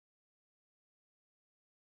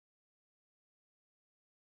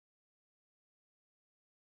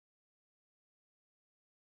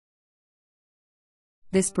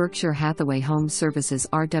This Berkshire Hathaway HomeServices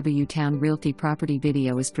RW Towne Realty property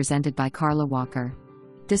video is presented by Carla Walker.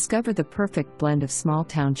 Discover the perfect blend of small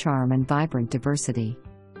town charm and vibrant diversity.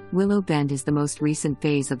 Willow Bend is the most recent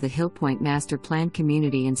phase of the Hillpoint master plan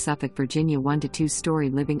community in Suffolk, Virginia. 1 to 2 story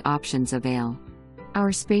living options avail.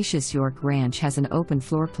 Our spacious York ranch has an open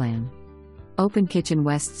floor plan. Open kitchen,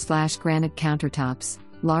 west/granite countertops,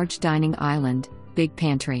 large dining island, big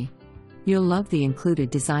pantry. You'll love the included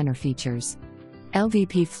designer features.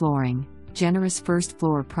 LVP flooring, generous first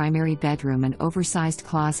floor primary bedroom and oversized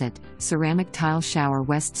closet, ceramic tile shower,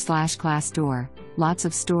 west/glass door, lots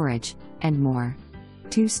of storage, and more.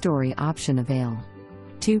 2-story option avail.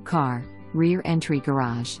 2-car, rear entry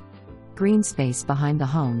garage. Greenspace behind the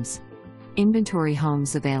homes. Inventory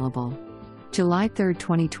homes available. July 3,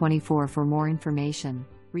 2024. For more information,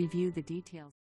 review the details.